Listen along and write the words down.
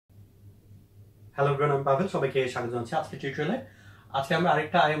Hello everyone, আমি পাভেল। সবাইকে স্বাগত জানাচ্ছি আজকে টিউটোরিয়ালে। আজকে আমরা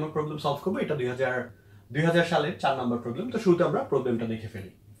আরেকটা আইএমও প্রবলেম সলভ করবো। এটা 2000 সালের 4 নম্বর প্রবলেম। তো শুরুতে আমরা প্রবলেমটা দেখে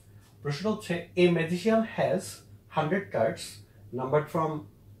ফেলি। প্রশ্নটা হচ্ছে, এ magician has 100 cards numbered from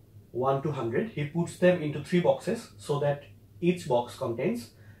 1 to 100. He puts them into 3 boxes so that each box contains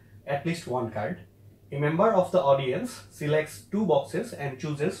at least 1 card. A member of the audience selects 2 boxes and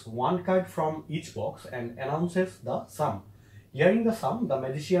chooses 1 card from each box and announces the sum. Hearing the sum, the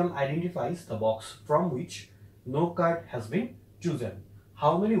magician identifies the box from which no card has been chosen.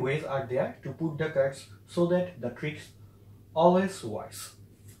 How many ways are there to put the cards so that the trick always works?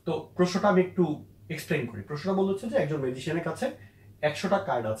 তো প্রশ্নটা আমি একটু explain করি। প্রশ্নটা বলছে যে একজন ম্যাজিশিয়ানের কাছে 100টা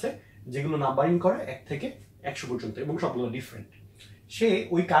কার্ড আছে, যেগুলো নাম্বারিং করে 1 থেকে 100 পর্যন্ত এবং সবগুলো ডিফারেন্ট। সে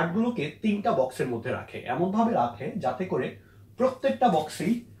ওই কার্ডগুলোকে 3টা বক্সের মধ্যে রাখে, এমনভাবে রাখে যাতে করে প্রত্যেকটা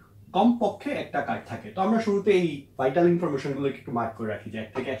বক্সেই কমপক্ষে একটা কার্ড থাকে। তো আমরা শুরুতে এই ভাইটাল ইনফরমেশনগুলোকে একটু মার্ক করে রাখি যে 1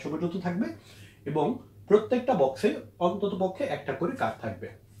 থেকে 100 পর্যন্ত থাকবে এবং প্রত্যেকটা বক্সে অন্তত পক্ষে একটা করে কার্ড থাকবে।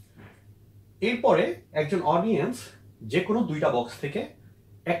 এরপরে একজন অডিয়েন্স যে কোনো 2টা বক্স থেকে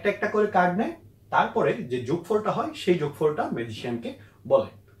একটা একটা করে কার্ড নেয়, তারপরে যে যোগফলটা হয় সেই যোগফলটা ম্যাজিশিয়ানকে বলে।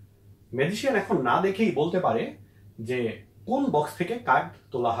 ম্যাজিশিয়ান এখন না দেখেই বলতে পারে যে কোন বক্স থেকে কার্ড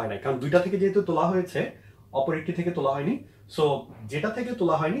তোলা হয় না, কারণ 2টা থেকে যেহেতু তোলা হয়েছে, অপর একটি থেকে তোলা হয়নি। সো যেটা থেকে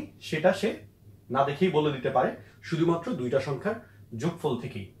তোলা হয়নি সেটা সে না দেখেই বলে দিতে পারে শুধুমাত্র 2টা সংখ্যার যোগফল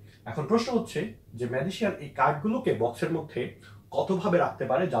থেকেই। এখন প্রশ্ন হচ্ছে যে ম্যাজিশিয়ান এই কার্ডগুলোকে বক্সের মধ্যে কতভাবে রাখতে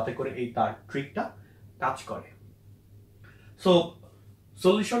পারে যাতে করে এই তার ট্রিকটা কাজ করে। সো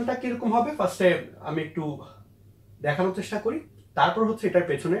সলিউশনটা কিরকম হবে ফার্স্টে আমি একটু দেখানোর চেষ্টা করি, তারপর হচ্ছে এটার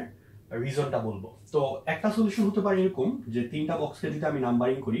পেছনে রিজনটা বলবো। তো একটা সলিউশন হতে পারে এরকম যে 3টা বক্সকে যদি আমি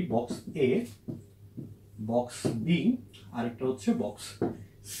নাম্বারিং করি, বক্স এ, বক্স বি আর একটা হচ্ছে বক্স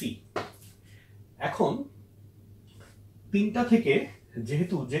সি। এখন 3টা থেকে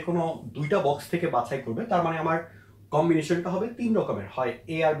যেহেতু যে কোনো 2টা বক্স থেকে বাছাই করবে, তার মানে আমার কম্বিনেশনটা হবে 3 রকমের। হয়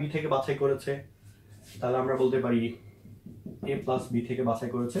এ আর বি থেকে বাছাই করেছে, তাহলে আমরা বলতে পারি এ প্লাস বি থেকে বাছাই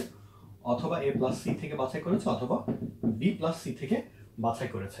করেছে, অথবা এ প্লাস সি থেকে বাছাই করেছে, অথবা বি প্লাস সি থেকে বাছাই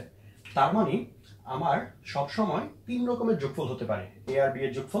করেছে। তার মানে আমার সব সময় 3 রকমের যোগফল হতে পারে, এ আর বি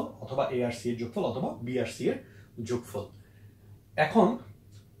এর যোগফল, অথবা এ আর সি এর যোগফল, অথবা বি আর সি এর যোগফল। এখন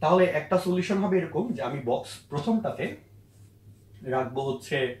তাহলে একটা সলিউশন হবে এরকম যে আমি বক্স প্রথমটাতে রাখবো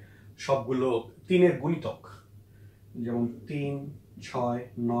হচ্ছে সবগুলো 3-এর গুণিতক, যেমন 3, 6,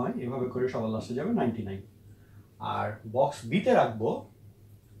 9 এভাবে করে সবার লাস্টে যাবে 99। আর বক্স বিতে রাখবো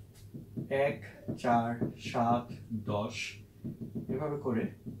 1, 4, 7, 10 এভাবে করে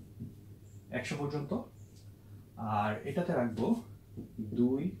 100 পর্যন্ত। আর এটাতে রাখবো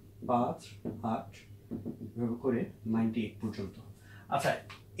 2, 5, 8 এভাবে করে 98 পর্যন্ত। আচ্ছা,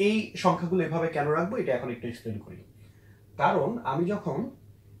 এই সংখ্যাগুলো এভাবে কেন রাখবো এটা এখন একটু এক্সপ্লেন করি। কারণ আমি যখন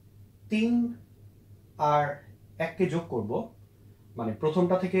 3 আর 1কে যোগ করব, মানে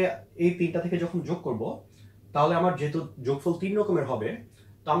প্রথমটা থেকে এই 3টা থেকে যখন যোগ করব, তাহলে আমার যেহেতু যোগফল 3 রকমের হবে,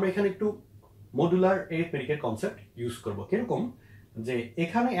 তো আমরা এখানে একটু মডুলার এরিথমেটিকের কনসেপ্ট ইউজ করব। কিরকম যে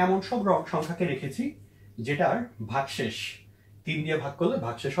এখানে এমন সব সংখ্যাকে রেখেছি যেটার ভাগশেষ 3 দিয়ে ভাগ করলে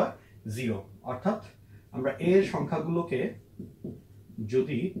ভাগশেষ হয় 0, অর্থাৎ আমরা এর সংখ্যাগুলোকে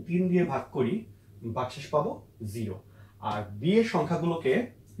যদি 3 দিয়ে ভাগ করি ভাগশেষ পাবো 0। আর বি এর সংখ্যাগুলোকে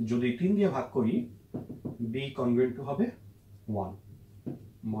যদি 3 দিয়ে ভাগ করি, বি কনগ্রুয়েন্ট টু হবে 1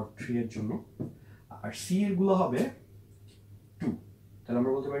 mod 3 এর জন্য, আর সি এর গুলো হবে 2, তাহলে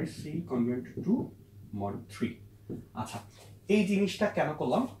আমরা বলতে পারি সি কনগ্রুয়েন্ট টু mod 3। আচ্ছা, এই জিনিসটা কেন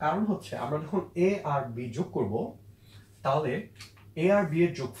করলাম? কারণ হচ্ছে আমরা যখন এ আর বি যোগ করব, তাহলে এ আর বি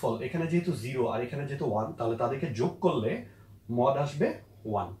এর যোগফল এখানে যেহেতু 0 আর এখানে যেহেতু 1, তাহলে তাদেরকে যোগ করলে মড আসবে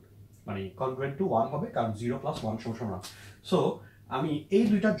 1, মানে কনগ্রুয়েন্ট টু 1 হবে, কারণ 0 + 1 = 1। সো আমি এই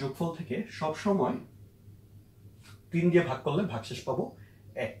 2টার যোগফল থেকে সব সময় 3 দিয়ে ভাগ করলে ভাগশেষ পাবো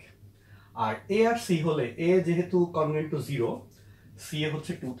 1। আর এ আর সি হলে, এ যেহেতু কনগ্রুয়েন্ট টু 0, সি এ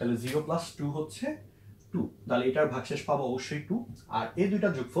হচ্ছে 2, তাহলে 0 + 2 হচ্ছে 2, তাহলে এটার ভাগশেষ পাবো অবশ্যই 2। আর এই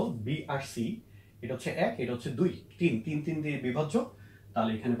 2টার যোগফল বি আর সি, এটা হচ্ছে 1, এটা হচ্ছে 2, 3 দিয়ে বিভাজ্য,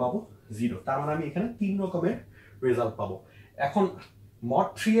 তাহলে এখানে পাবো 0। তার মানে আমি এখানে 3 রকমের রেজাল্ট পাবো। এখন mod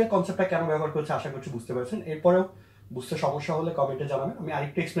 3 এর কনসেপ্টটা কেন ব্যবহার করছি আশা করছি বুঝতে পারছেন। এরপরেও বুঝতে সমস্যা হলে কমেন্টে জানাবেন, আমি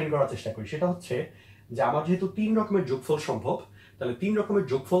আরেকটু এক্সপ্লেইন করার চেষ্টা করি। সেটা হচ্ছে যে আমার যেহেতু 3 রকমের যোগফল সম্ভব, তাহলে 3 রকমের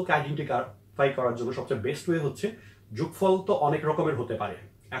যোগফলকে আইডেন্টিফাই করার জন্য সবচেয়ে বেস্ট ওয়ে হচ্ছে, যোগফল তো অনেক রকমের হতে পারে,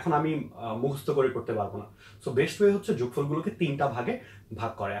 এখন আমি মুখস্থ করে করতে পারবো না। সো বেস্ট ওয়ে হচ্ছে যোগফলগুলোকে 3টা ভাগে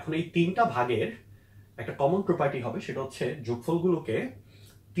ভাগ করে। এখন এই 3টা ভাগের একটা কমন প্রপার্টি হবে, সেটা হচ্ছে যোগফলগুলোকে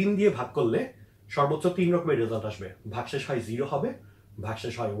 3 দিয়ে ভাগ করলে সর্বোচ্চ 3 রকমের রেজাল্ট আসবে। ভাগশেষ হয় 0 হবে,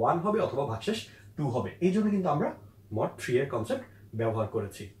 ভাগশেষ হয় 1 হবে, অথবা ভাগশেষ 2 হবে। এই জন্য কিন্তু আমরা mod 3 এর কনসেপ্ট ব্যবহার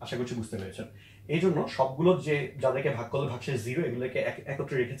করেছি। আশা করছি বুঝতে পেরেছেন। এই জন্য সবগুলো যে যাদেরকে ভাগ করলে ভাগশেষ 0 এগুলোকে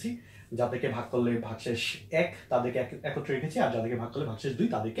একত্রে রেখেছি, যাদেরকে ভাগ করলে ভাগশেষ 1 তাদেরকে একত্রে রেখেছি, আর যাদেরকে ভাগ করলে ভাগশেষ 2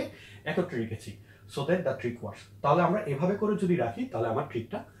 তাদেরকে একত্রে রেখেছি। So that the trick works. তাহলে আমরা এভাবে করে যদি রাখি তাহলে আমার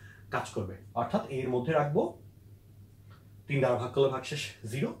ট্রিকটা কাজ করবে। অর্থাৎ এর মধ্যে রাখবো 3 দ্বারা ভাগ করলে ভাগশেষ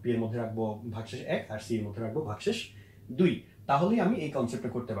 0, বি এর মধ্যে রাখবো ভাগশেষ 1, আর সি এর মধ্যে রাখবো ভাগশেষ 2। তাহলেই আমি এই কনসেপ্টটা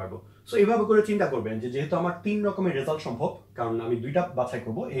করতে পারবো। সো এইভাবে করে চিন্তা করবেন যে যেহেতু আমার 3 রকমের রেজাল্ট সম্ভব, কারণ আমি 2টা বাছাই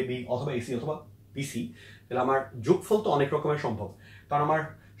করবো, এ বি অথবা এসি অথবা বিসি, তাহলে আমার যোগফল তো অনেক রকমের সম্ভব। কারণ আমার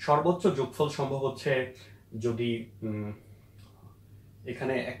সর্বোচ্চ যোগফল সম্ভব হচ্ছে যদি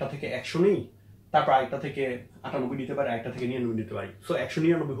এখানে একটা থেকে 100 নেই, তারপর আরেকটা থেকে 98 নিতে পারি, আরেকটা থেকে 99 নিতে পারি। সো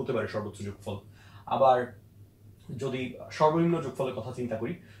 199 হতে পারে সর্বোচ্চ যোগফল। আবার যদি সর্বনিম্ন যোগফলের কথা চিন্তা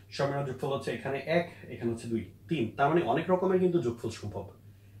করি, সর্বনিম্ন যোগফল হচ্ছে এখানে 1, এখানে হচ্ছে 2, 3। তার মানে অনেক রকমের কিন্তু যোগফল সম্ভব।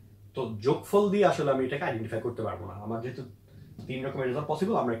 তো যোগফল দিয়ে আসলে আমি এটাকে আইডেন্টিফাই করতে পারবো না। আমার যেহেতু 3 রকমের রেজাল্ট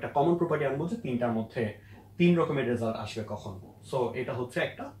পসিবল, আমরা একটা কমন প্রপার্টি আনবো যে 3টার মধ্যে 3 রকমের রেজাল্ট আসবে কখন। সো এটা হচ্ছে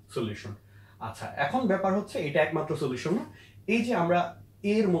একটা সলিউশন। আচ্ছা, এখন ব্যাপার হচ্ছে এটা একমাত্র সলিউশন না। এই যে আমরা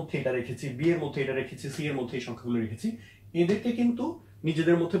এর মধ্যে এটা রেখেছি, বি এর মধ্যে এটা রেখেছি, সি এর মধ্যে এই সংখ্যাগুলো রেখেছি, এদেরকে কিন্তু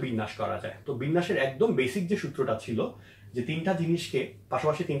নিজেদের মধ্যে বিন্যাস করা যায়। তো বিন্যাসের একদম বেসিক যে সূত্রটা ছিল যে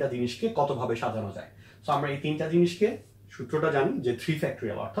পাশাপাশি 3টা জিনিসকে কতভাবে সাজানো যায়। সো আমরা এই 3টা জিনিসকে সূত্রটা জানি যে 3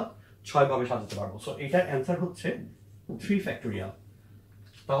 ফ্যাক্টোরিয়াল, অর্থাৎ 6 ভাবে সাজাতে পারবো। সো এটার অ্যান্সার হচ্ছে 3 ফ্যাক্টোরিয়াল।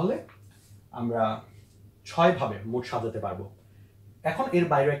 তাহলে আমরা 6 ভাবে মোট সাজাতে পারবো। এখন এর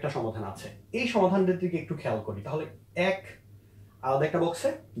বাইরে একটা সমাধান আছে। এই সমাধানটার দিকে একটু খেয়াল করি। তাহলে 1 আলাদা একটা বক্সে,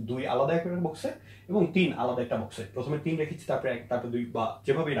 2 আলাদা একটা বক্সে, এবং 3 আলাদা একটা বক্সে। প্রথমে 3 রেখেছি, তারপরে 1, তারপরে 2, বা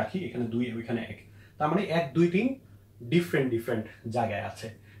যেভাবেই রাখি, এখানে 2 ওইখানে 1। তার মানে 1, 2, 3 ডিফারেন্ট জায়গায় আছে।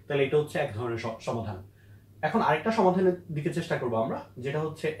 তাহলে এটা হচ্ছে এক ধরনের সমাধান। এখন আরেকটা সমাধানের দিকে চেষ্টা করবো আমরা, যেটা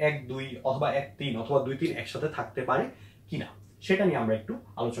হচ্ছে 1, 2 অথবা 1, 3 অথবা 2, 3 একসাথে থাকতে পারে কিনা, সেটা নিয়ে আমরা একটু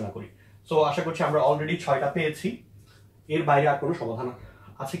আলোচনা করি। সো আশা করছি আমরা অলরেডি 6টা পেয়েছি। এর বাইরে আর কোনো সমাধান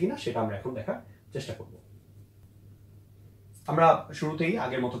আছে কিনা সেটা আমরা এখন দেখার চেষ্টা করব। আমরা শুরুতেই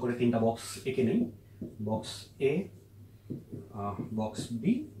আগের মতো করে 3টা বক্স এঁকে নেই। বক্স এ, বক্স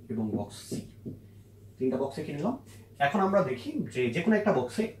বি এবং বক্স সি। 3টা বক্স এঁকে নিলাম। এখন আমরা দেখি যে কোনো একটা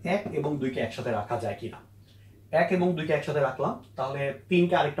বক্সে 1 এবং 2 কে একসাথে রাখা যায় কিনা। 1 এবং 2 কে একসাথে রাখলাম, তাহলে 3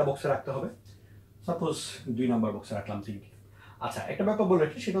 কে আরেকটা বক্সে রাখতে হবে। সাপোজ 2 নাম্বার বক্সে রাখলাম 3 কে। আচ্ছা, একটা ব্যাপার বলে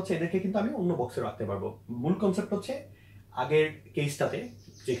রাখি, সেটা হচ্ছে এদেরকে কিন্তু আমি অন্য বক্সে রাখতে পারবো। মূল কনসেপ্ট হচ্ছে আগের কেসটাতে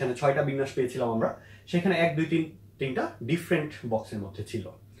যেখানে 6টা বিন্যাস পেয়েছিলাম আমরা, সেখানে 1, 2, 3টা ডিফারেন্ট বক্সের মধ্যে ছিল।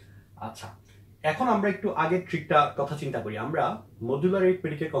 আচ্ছা, এখন আমরা একটু আগের ট্রিকটা কথা চিন্তা করি। আমরা মডুলার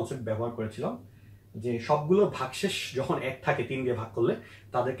এরিথমেটিকের কনসেপ্ট ব্যবহার করেছিলাম যে সবগুলোর ভাগশেষ যখন 1 থাকে 3 দিয়ে ভাগ করলে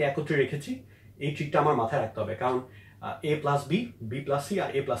তাদেরকে একত্রে রেখেছি। এই ট্রিকটা আমার মাথায় রাখতে হবে, কারণ a plus B, B plus C R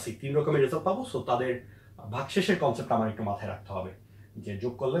a plus C 3 রকমের রেজাল্ট পাবো। সো তাদের ভাগশেষের কনসেপ্ট আমার একটু মাথায় রাখতে হবে, যে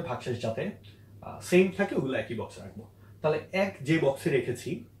যোগ করলে ভাগশেষ যাতে সেম থাকে ওগুলো একই বক্সে রাখবো। তাহলে 1 যে বক্সে রেখেছি,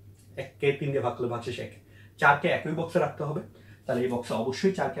 1 কে 3 দিয়ে ভাগ করলে ভাগশেষ 1, 4 কে একই বক্সে রাখতে হবে। তাহলে এই বক্সে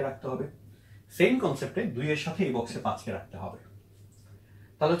অবশ্যই 4 কে রাখতে হবে। সেম কনসেপ্টে 2 এর সাথে এই বক্সে 5 কে রাখতে হবে।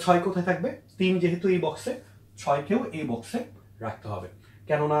 তাহলে 6 কোথায় থাকবে? 3 যেহেতু এই বক্সে, 6 কেও এই বক্সে রাখতে হবে।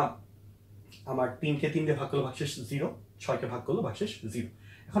 কেননা আমার 3 কে 3 দিয়ে ভাগ করলে ভাগশেষ 0, 6 কে ভাগ করলে ভাগশেষ 0।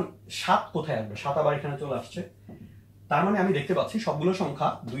 এখন 7 কোথায় আসবে? 7 আবার এখানে চলে আসছে। তার মানে আমি দেখতে পাচ্ছি সবগুলো সংখ্যা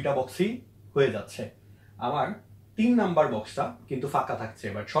 2টা বক্সই হয়ে যাচ্ছে। আমার 3 নাম্বার বক্সটা কিন্তু ফাঁকা থাকছে।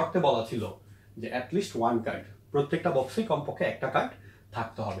 এবার শর্তে বলা ছিল যে অ্যাটলিস্ট 1 কার্ড, প্রত্যেকটা বক্সে কমপক্ষে একটা কার্ড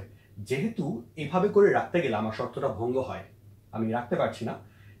থাকতে হবে। যেহেতু এভাবে করে রাখতে গেলে আমার শর্তটা ভঙ্গ হয়, আমি রাখতে পারছি না,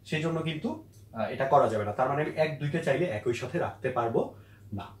 সেই জন্য কিন্তু এটা করা যাবে না। তার মানে আমি 1, 2 কে চাইলে একই সাথে রাখতে পারবো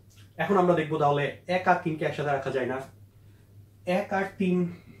না। এখন আমরা দেখবো তাহলে 1 আর 3 কে একসাথে রাখা যায় না। 1 আর 3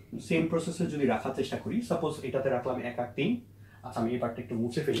 সেম প্রসেসে যদি রাখার চেষ্টা করি, সাপোজ এটাতে রাখলাম 1 আর 3। আচ্ছা, আমি এই পার্টটা একটু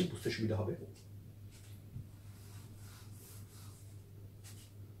মুছে ফেলি, বুঝতে সুবিধা হবে।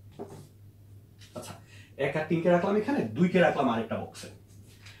 আচ্ছা, 1 আর 3 কে রাখলাম এখানে, 2 কে রাখলাম আরেকটা বক্সে।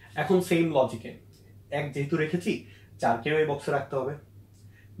 এখন সেম লজিকে 1 যেহেতু রেখেছি, 4 কেও এই বক্সে রাখতে হবে।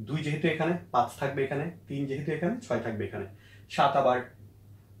 2 যেহেতু এখানে, 5 থাকবে এখানে। 3 যেহেতু এখানে, 6 থাকবে এখানে। 7 আবার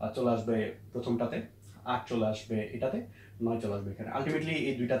চলে আসবে প্রথমটাতে, 8 চলে আসবে এটাতে, 9 চলে আসবে এখানে। আলটিমেটলি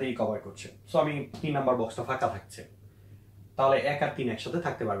এই দুইটাতেই কভার করছে। সো আমি 3 নাম্বার বক্সটা ফাঁকা থাকছে। তাহলে 1 আর 3 একসাথে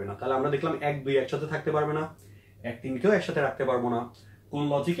থাকতে পারবে না। তাহলে আমরা দেখলাম 1, 2 একসাথে থাকতে পারবে না, 1, 3 কেও একসাথে রাখতে পারবো না। কোন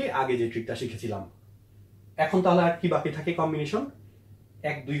লজিকে? আগে যে ট্রিকটা শিখেছিলাম। এখন তাহলে আর কি বাকি থাকে? কম্বিনেশন।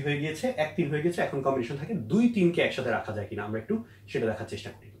 1, 2 হয়ে গিয়েছে, 1, 3 হয়ে গেছে। এখন কম্বিনেশন থাকে 2, 3 কে একসাথে রাখা যায় কিনা, আমরা একটু সেটা দেখার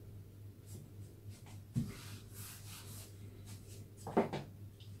চেষ্টা করি।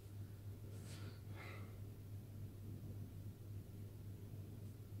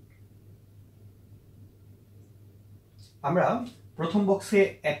 আমরা প্রথম বক্সে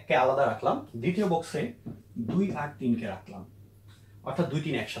 1কে আলাদা রাখলাম, দ্বিতীয় বক্সে 2 আর 3কে রাখলাম, অর্থাৎ 2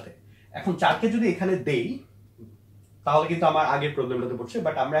 3 একসাথে। এখন 4কে যদি এখানে দেই তাহলে কিন্তু আমার আগের প্রবলেমটাতে পড়ছে,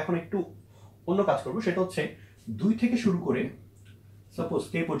 বাট আমরা এখন একটু অন্য কাজ করব। সেটা হচ্ছে 2 থেকে শুরু করে সাপোজ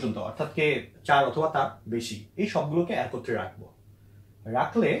কে পর্যন্ত, অর্থাৎ কে 4 অথবা তার বেশি, এই সবগুলোকে একত্রে রাখবো।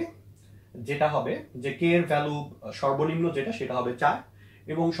 রাখলে যেটা হবে যে কে এর ভ্যালু সর্বনিম্ন যেটা সেটা হবে 4,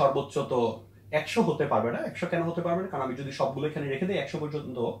 এবং সর্বোচ্চ তো 100 হতে পারবে না। 100 কেন হতে পারবে না? কারণ আমি যদি সবগুলো এখানে রেখে দিই 100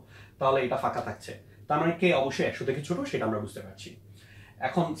 পর্যন্ত, তাহলে এটা ফাঁকা থাকছে, তার মানে কে অবশ্যই 100 থেকে ছোট, সেটা আমরা বুঝতে পারছি।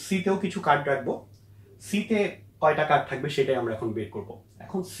 এখন সিতেও কিছু কার্ড রাখবো। সিতে কয়টা কার্ড থাকবে সেটাই আমরা এখন বের করব।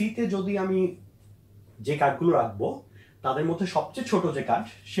 এখন সিতে যদি আমি যে কার্ডগুলো রাখবো তাদের মধ্যে সবচেয়ে ছোট যে কার্ড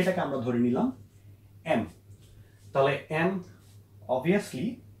সেটাকে আমরা ধরে নিলাম এম। তাহলে এম অবভিয়াসলি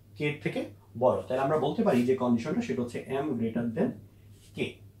কে থেকে বড়, তাহলে আমরা বলতে পারি যে কন্ডিশনটা সেটা হচ্ছে এম গ্রেটার দেন কে।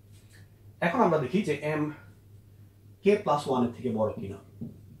 এখন আমরা দেখি যে এম কে প্লাস 1 এর থেকে বড় কিনা।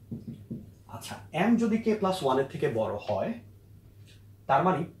 আচ্ছা, এম যদি কে প্লাস 1 এর থেকে বড় হয় তার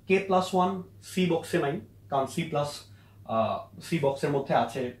মানে কে প্লাস 1 সি বক্সে নাই, কারণ সি বক্সের মধ্যে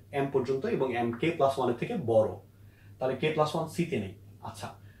আছে এম পর্যন্ত এবং এম কে প্লাস 1 এর থেকে বড়, তাহলে কে প্লাস 1 সিতে নেই। আচ্ছা,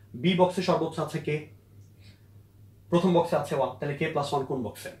 বি বক্সে সর্বোচ্চ আছে কে, প্রথম বক্সে আছে 1, তাহলে কে প্লাস 1 কোন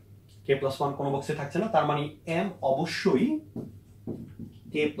বক্সে? কে প্লাস 1 কোন বক্সে থাকছে না, তার মানে এম অবশ্যই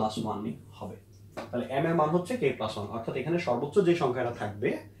কে প্লাস 1 হবে। তাহলে এম এর মান হচ্ছে কে প্লাস 1, অর্থাৎ এখানে সর্বোচ্চ যে সংখ্যাটা থাকবে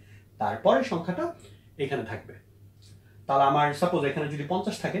তারপরে সংখ্যাটা এখানে থাকবে। তাহলে আমার সাপোজ এখানে যদি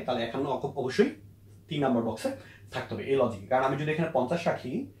 50 থাকে তাহলে 51 অবশ্যই 3 নম্বর বক্সে থাকতে হবে, এই লজিক। কারণ আমি যদি এখানে 50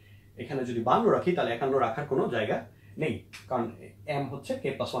 রাখি, এখানে যদি 52 রাখি, তাহলে 51 রাখার কোনো জায়গা নেই, কারণ এম হচ্ছে কে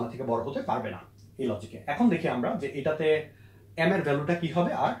প্লাস 1 থেকে বড় হতে পারবে না, এই লজিকে। এখন দেখি আমরা যে এটাতে এম এর ভ্যালুটা কি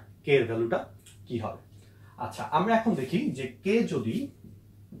হবে আর কে এর ভ্যালুটা কি হবে। আচ্ছা, আমরা এখন দেখি যে কে যদি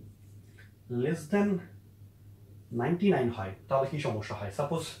লেস দেন 99 হয় তাহলে কি সমস্যা হয়।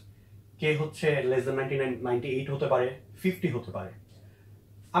 সাপোজ কে হচ্ছে লেস দেন 99, 98 হতে পারে, 50 হতে পারে।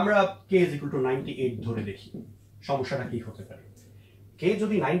 আমরা কে ইজ ইকুয়াল টু 98 ধরে দেখি সমস্যাটা কি হতে পারে। কে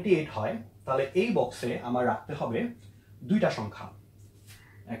যদি 98 হয় তাহলে এই বক্সে আমার রাখতে হবে দুইটা সংখ্যা,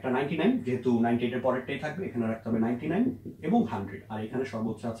 একটা 99, যেহেতু 98 এর পরেরটাই থাকবে, এখানে রাখতে হবে 99 এবং 100, আর এখানে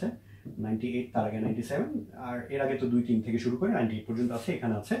সর্বোচ্চ আছে 98, তার আগে 97, আর এর আগে তো 2 3 থেকে শুরু করে 98 পর্যন্ত আছে,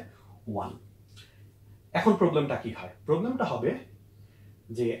 এখানে আছে 1। এখন প্রবলেমটা কি হয়? প্রবলেমটা হবে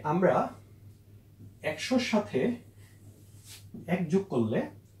যে আমরা 100 সাথে 1 যোগ করলে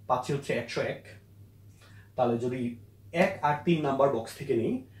পাচ্ছি হচ্ছে 101, তাহলে যদি 1 আর 3 নাম্বার বক্স থেকে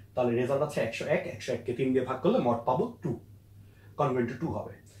নেই তাহলে রেজাল্ট আছে 101। 101কে 3 দিয়ে ভাগ করলে মোট পাবো 2, কনভার্ট টু 2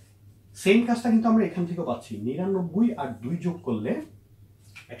 হবে। সেম কাজটা কিন্তু আমরা এখান থেকেও পাচ্ছি, 99 আর 2 যোগ করলে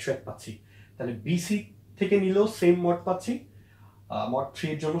 101 পাচ্ছি। তাহলে বিসি থেকে নিলেও সেম মোট পাচ্ছি, মোট 3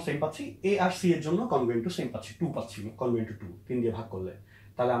 এর জন্য সেম পাচ্ছি, এ আর সি এর জন্য কনভার্ট টু সেম পাচ্ছি, 2 পাচ্ছি, কনভার্ট টু 2 3 দিয়ে ভাগ করলে।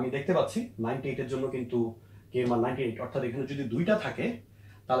 তাহলে আমি দেখতে পাচ্ছি 98 এর জন্য কিন্তু কে এর মান 98, অর্থাৎ এখানে যদি দুইটা থাকে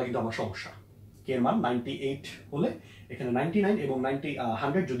তাহলে কিন্তু আমার সমস্যা। কে এর মান 98 হলে এখানে 99 এবং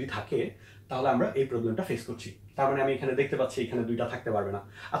 100 যদি থাকে তাহলে আমরা এই প্রবলেমটা ফেস করছি। তার মানে আমি এখানে দেখতে পাচ্ছি এখানে দুইটা থাকতে পারবে না।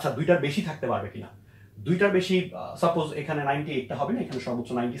 আচ্ছা, দুইটার বেশি থাকতে পারবে কিনা? দুইটার বেশি, সাপোজ এখানে 98টা হবে না, এখানে সর্বোচ্চ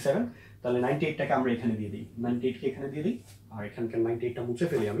 97, তাহলে 98টাকে আমরা এখানে দিয়ে দিই, 98কে এখানে দিয়ে দিই, আর এখানকার 98টা মুছে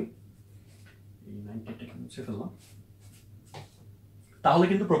ফেলি, আমি এই 98টাকে মুছে ফেললাম। তাহলে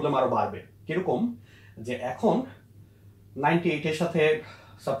কিন্তু প্রবলেম আরো বাড়বে। কিরকম? যে এখন 98 এর সাথে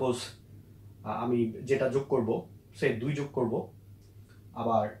সাপোজ আমি যেটা যোগ করব সে 2 যোগ করব,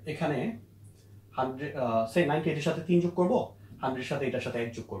 আবার এখানে 98 এর সাথে 3 যোগ করব, 100 এর সাথে এটার সাথে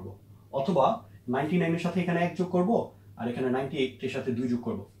 1 যোগ করব, অথবা 99 এর সাথে এখানে 1 যোগ করব আর এখানে 98 এর সাথে 2 যোগ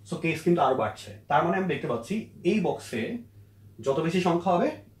করব। সো কেস কিন্তু আরো বাড়ছে। তার মানে আমি দেখতে পাচ্ছি এই বক্সে যত বেশি সংখ্যা হবে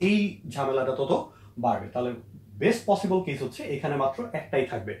এই ঝামেলাটা তত বাড়বে। তাহলে বেস্ট পসিবল কেস হচ্ছে এখানে মাত্র একটাই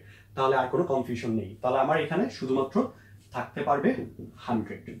থাকবে, তাহলে আর কোনো কনফিউশন নেই। তাহলে আমার এখানে শুধুমাত্র থাকতে পারবে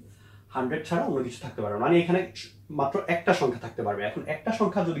 100 ছাড়া অন্য কিছু থাকতে পারবে, মানে এখানে মাত্র একটা সংখ্যা থাকতে পারবে। এখন একটা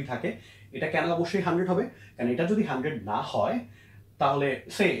সংখ্যা যদি থাকে এটা কেন অবশ্যই 100 হবে? কারণ এটা যদি 100 না হয় তাহলে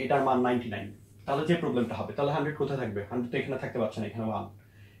সে এটার মান 99, তাহলে যে প্রবলেমটা হবে, তাহলে 100 কোথায় থাকবে? 100 তো এখানে থাকতে পারছে না, এখানে 1,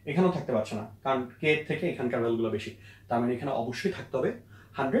 এখানেও থাকতে পারছে না, কারণ কে থেকে এখানকার ভ্যালুগুলো বেশি। তার মানে এখানে অবশ্যই থাকতে হবে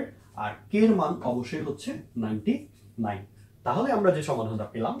 100, আর কে এর মান অবশ্যই হচ্ছে 99। তাহলে আমরা যে সমাধানটা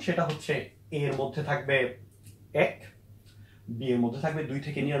পেলাম সেটা হচ্ছে এ এর মধ্যে থাকবে 1, বি এর মধ্যে থাকবে 2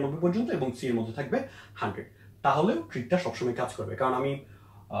 থেকে 99 পর্যন্ত, এবং সি এর মধ্যে থাকবে 100। তাহলেও ট্রিকটা সবসময় কাজ করবে, কারণ আমি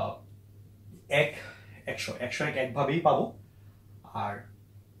 101 একভাবেই পাবো, আর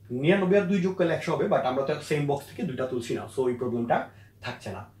 99 আর 2 যোগ করলে 100 হবে, বাট আমরা তো সেম বক্স থেকে দুইটা তুলছি না, সো এই প্রবলেমটা থাকছে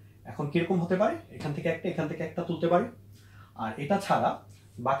না। এখন কিরকম হতে পারে? এখান থেকে একটা, এখান থেকে একটা তুলতে পারে, আর এটা ছাড়া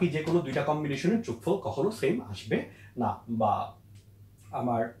বাকি যে কোনো দুইটা কম্বিনেশনের যোগফল কখনো সেম আসবে না, বা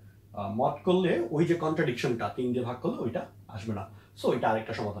আমার মড করলে ওই যে কন্ট্রাডিকশনটা 3 দিয়ে ভাগ করলে ওইটা আসবে না। সো এটা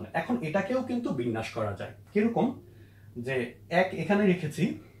আরেকটা সমাধান। এখন এটাকেও কিন্তু বিন্যাস করা যায়। কিরকম, যে 1 এখানে রেখেছি,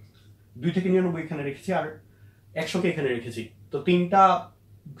 2 থেকে 99 এখানে রেখেছি, আর 100 কে এখানে রেখেছি। তো 3টা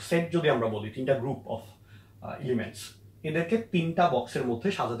সেট যদি আমরা বলি, 3টা গ্রুপ অফ এলিমেন্টস, এদেরকে 3টা বক্সের মধ্যে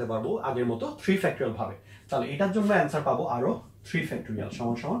সাজাতে পারবো আগের মতো 3 ফ্যাক্টরিয়াল ভাবে। তাহলে এটার জন্য অ্যান্সার পাবো আরো 3 ফ্যাক্টরিয়াল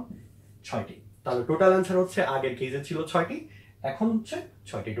সমান সমান 6টি। তাহলে টোটাল অ্যান্সার হচ্ছে, আগের কেসে ছিল 6টি, এখন হচ্ছে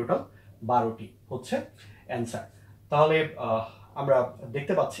 6টি, টোটাল 12টি হচ্ছে অ্যান্সার। তাহলে আমরা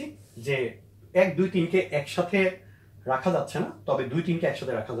দেখতে পাচ্ছি যে 1, 2, 3কে একসাথে রাখা যাচ্ছে না, তবে 2, 3কে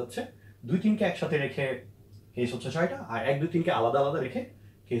একসাথে রাখা যাচ্ছে। 2, 3কে একসাথে রেখে কেস হচ্ছে 6টা, আর 1, 2, 3কে আলাদা আলাদা রেখে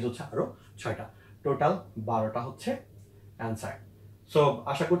কেস হচ্ছে আরো 6টা। টোটাল 12টা হচ্ছে অ্যান্সার। সো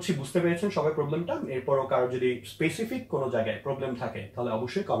আশা করছি বুঝতে পেরেছেন সবাই প্রবলেমটা। এরপরও কারো যদি স্পেসিফিক কোনো জায়গায় প্রবলেম থাকে তাহলে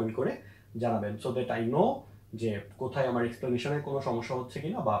অবশ্যই কমেন্ট করে জানাবেন, সো দ্যাট আই নো যে কোথায় আমার এক্সপ্লেনেশনের কোনো সমস্যা হচ্ছে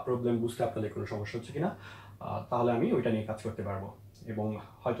কিনা, বা প্রবলেম বুঝতে আপনাদের কোনো সমস্যা হচ্ছে কিনা। তাহলে আমি ওইটা নিয়ে কাজ করতে পারবো, এবং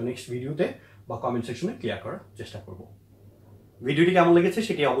হয়তো নেক্সট ভিডিওতে বা কমেন্ট সেকশনে ক্লিয়ার করার চেষ্টা করব। ভিডিওটি কেমন লেগেছে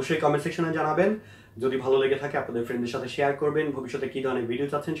সেটি অবশ্যই কমেন্ট সেকশনে জানাবেন। যদি ভালো লেগে থাকে আপনাদের ফ্রেন্ডদের সাথে শেয়ার করবেন। ভবিষ্যতে কি ধরনের ভিডিও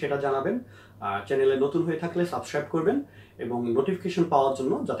চাচ্ছেন সেটা জানাবেন। আর চ্যানেলে নতুন হয়ে থাকলে সাবস্ক্রাইব করবেন, এবং নোটিফিকেশন পাওয়ার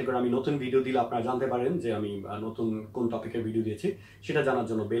জন্য, যাতে করে আমি নতুন ভিডিও দিলে আপনারা জানতে পারেন যে আমি নতুন কোন টপিকের ভিডিও দিয়েছি, সেটা জানার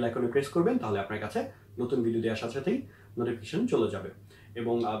জন্য বেল আইকনে প্রেস করবেন। তাহলে আপনার কাছে নতুন ভিডিও দেওয়ার সাথে সাথেই নোটিফিকেশন চলে যাবে।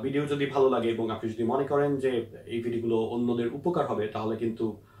 এবং ভিডিও যদি ভালো লাগে এবং আপনি যদি মনে করেন যে এই ভিডিওগুলো অন্যদের উপকার হবে, তাহলে কিন্তু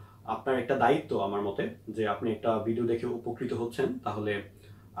আপনার একটা দায়িত্ব আমার মতে, যে আপনি একটা ভিডিও দেখে উপকৃত হচ্ছেন, তাহলে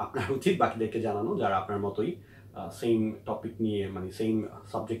আপনার উচিত বাকিদেরকে জানানো যারা আপনার মতোই সেম টপিক নিয়ে, মানে সেম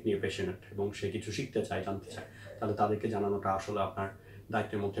সাবজেক্ট নিয়ে প্যাশনেট, এবং সে কিছু শিখতে চায়, জানতে চায়। তাহলে তাদেরকে জানানোটা আসলে আপনার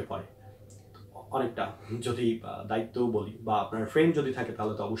দায়িত্বের মধ্যে পড়ে অনেকটা। যদি দায়িত্ব বলি, বা আপনার ফ্রেন্ড যদি থাকে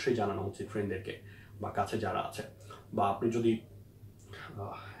তাহলে তো অবশ্যই জানানো উচিত ফ্রেন্ডদেরকে, বা কাছে যারা আছে। বা আপনি যদি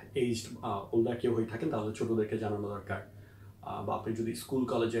এইজড ওল্ডার কেউ হয়ে থাকেন তাহলে ছোটদেরকে জানানো দরকার। বা আপনি যদি স্কুল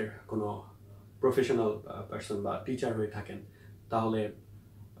কলেজের কোনো প্রফেশনাল পার্সন বা টিচার হয়ে থাকেন, তাহলে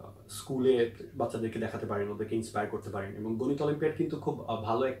স্কুলে বাচ্চাদেরকে দেখাতে পারেন, ওদেরকে ইন্সপায়ার করতে পারেন। এবং গণিত অলিম্পিয়াড কিন্তু খুব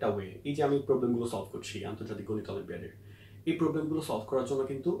ভালো একটা ওয়ে। এই যে আমি প্রবলেমগুলো সলভ করছি আন্তর্জাতিক গণিত অলিম্পিয়াডের, এই প্রবলেমগুলো সলভ করার জন্য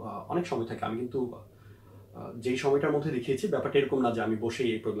কিন্তু অনেক সময় থাকে। আমি কিন্তু যেই সময়টার মধ্যে দেখিয়েছি, ব্যাপারটা এরকম না যে আমি বসেই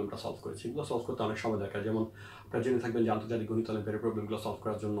এই প্রবলেমটা সলভ করেছি। এগুলো সলভ করতে অনেক সময় দরকার। যেমন আপনারা জেনে থাকবেন যে আন্তর্জাতিক গণিত অলিম্পিয়াডের প্রবলেমগুলো সলভ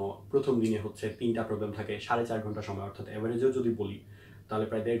করার জন্য প্রথম দিনে হচ্ছে 3টা প্রবলেম থাকে, 4.5 ঘন্টা সময়। অর্থাৎ অ্যাভারেজেও যদি বলি তাহলে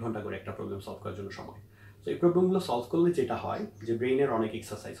প্রায় 1.5 ঘন্টা করে একটা প্রবলেম সলভ করার জন্য সময়। তো এই প্রবলেমগুলো সলভ করলে যেটা হয়, যে ব্রেইনের অনেক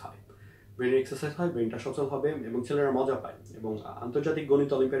এক্সারসাইজ হয়, ব্রেইনটা সচল হবে, এবং ছেলেরা মজা পায়। এবং আন্তর্জাতিক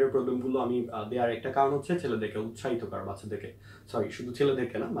গণিত অলিম্পিয়াডের প্রবলেমগুলো আমি দেওয়ার একটা কারণ হচ্ছে ছেলেদেরকে উৎসাহিত করা, বাচ্চাদেরকে, শুধু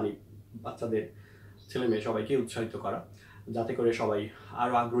ছেলেদেরকে না, মানে বাচ্চাদের, ছেলে মেয়ে সবাইকে উৎসাহিত করা, যাতে করে সবাই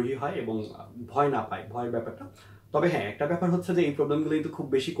আরো আগ্রহী হয় এবং ভয় না পায়, ভয়ের ব্যাপারটা। তবে হ্যাঁ, একটা ব্যাপার হচ্ছে যে এই প্রবলেমগুলো কিন্তু খুব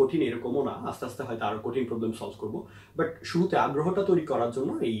বেশি কঠিন এরকমও না, আস্তে আস্তে হয়তো আরো কঠিন প্রবলেম সলভ করবো। বাট শুরুতে আগ্রহটা তৈরি করার জন্য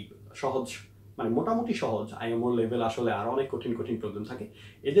এই সহজ, মানে মোটামুটি সহজ আইএমও লেভেল, আসলে আরো অনেক কঠিন কঠিন প্রবলেম থাকে।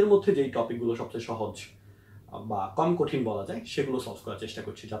 এদের মধ্যে যেই টপিকগুলো সবচেয়ে সহজ বা কম কঠিন বলা যায়, সেগুলো সলভ করার চেষ্টা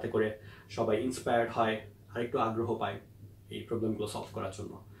করছি, যাতে করে সবাই ইন্সপায়ার্ড হয়, আরেকটু আগ্রহ পায় এই প্রবলেমগুলো সলভ করার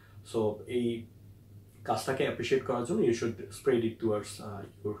জন্য। সো এই কাজটাকে অ্যাপ্রিসিয়েট করার জন্য you should spread it towards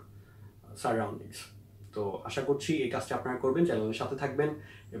your surroundings. তো আশা করছি এই কাজটা আপনারা করবেন, চ্যানেলের সাথে থাকবেন,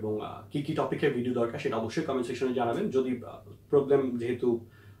 এবং কি কি টপিকের ভিডিও দরকার সেটা অবশ্যই কমেন্ট সেকশনে জানাবেন। যদি প্রবলেম যেহেতু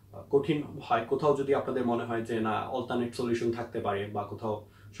কঠিন হয়, কোথাও যদি আপনাদের মনে হয় যে না অল্টারনেট সলিউশন থাকতে পারে, বা কোথাও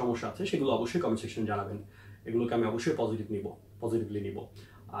সমস্যা আছে, সেগুলো অবশ্যই কমেন্ট সেকশনে জানাবেন। এগুলোকে আমি অবশ্যই পজিটিভলি নিব।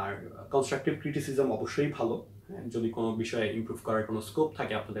 আর কনস্ট্রাকটিভ ক্রিটিসিজম অবশ্যই ভালো। যদি কোনো বিষয়ে ইমপ্রুভ করার কোনো স্কোপ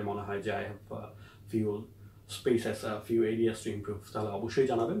থাকে, আপনাদের মনে হয় যে I have few spaces, few areas to improve, তাহলে অবশ্যই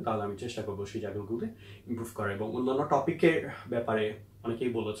জানাবেন। তাহলে আমি চেষ্টা করবো সেই জায়গাগুলোতে ইমপ্রুভ করার। এবং অন্যান্য টপিকের ব্যাপারে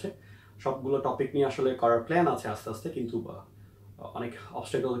অনেকেই বলেছে, সবগুলো টপিক নিয়ে আসলে করার প্ল্যান আছে আস্তে আস্তে, কিন্তু অনেক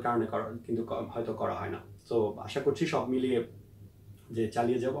অবস্টাকলের কারণে কিন্তু হয়তো করা হয় না। তো আশা করছি সব মিলিয়ে যে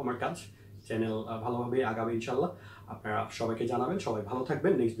চালিয়ে যাব আমার কাজ, চ্যানেল ভালোভাবে আগাবে ইনশাল্লাহ। আপনারা সবাইকে জানাবেন, সবাই ভালো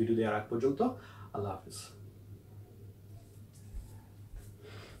থাকবেন। নেক্সট ভিডিও দেওয়ার আগ পর্যন্ত আল্লাহ হাফিজ।